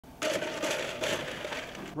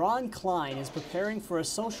Ron Klein is preparing for a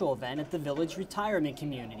social event at the village retirement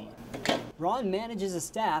community. Ron manages a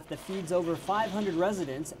staff that feeds over 500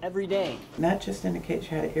 residents every day. That just indicates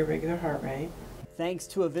you had an irregular heart rate. Thanks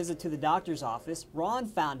to a visit to the doctor's office, Ron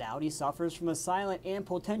found out he suffers from a silent and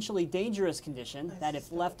potentially dangerous condition that, if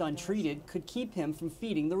left untreated, could keep him from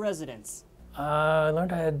feeding the residents. I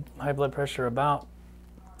learned I had high blood pressure about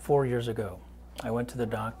 4 years ago. I went to the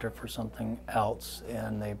doctor for something else,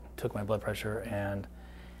 and they took my blood pressure, and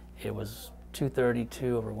it was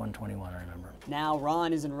 232 over 121, I remember. Now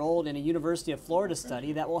Ron is enrolled in a University of Florida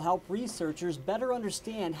study that will help researchers better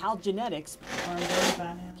understand how genetics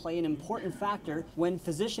play an important factor when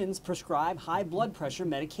physicians prescribe high blood pressure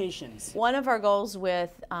medications. One of our goals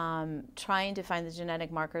with trying to find the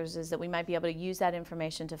genetic markers is that we might be able to use that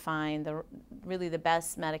information to find really the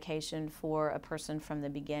best medication for a person from the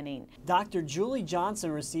beginning. Dr. Julie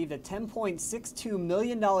Johnson received a $10.62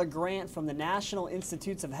 million grant from the National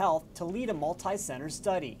Institutes of Health to lead a multi-center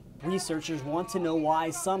study. Researchers want to know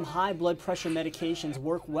why some high blood pressure medications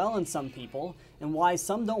work well in some people and why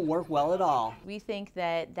some don't work well at all. We think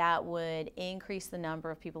that that would increase the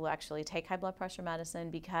number of people who actually take high blood pressure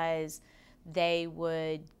medicine because they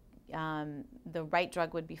would, the right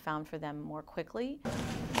drug would be found for them more quickly.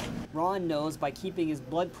 Ron knows by keeping his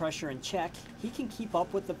blood pressure in check, he can keep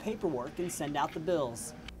up with the paperwork and send out the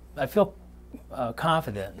bills. I feel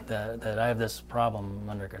confident that I have this problem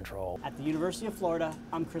under control. At the University of Florida,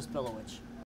 I'm Chris Bilowich.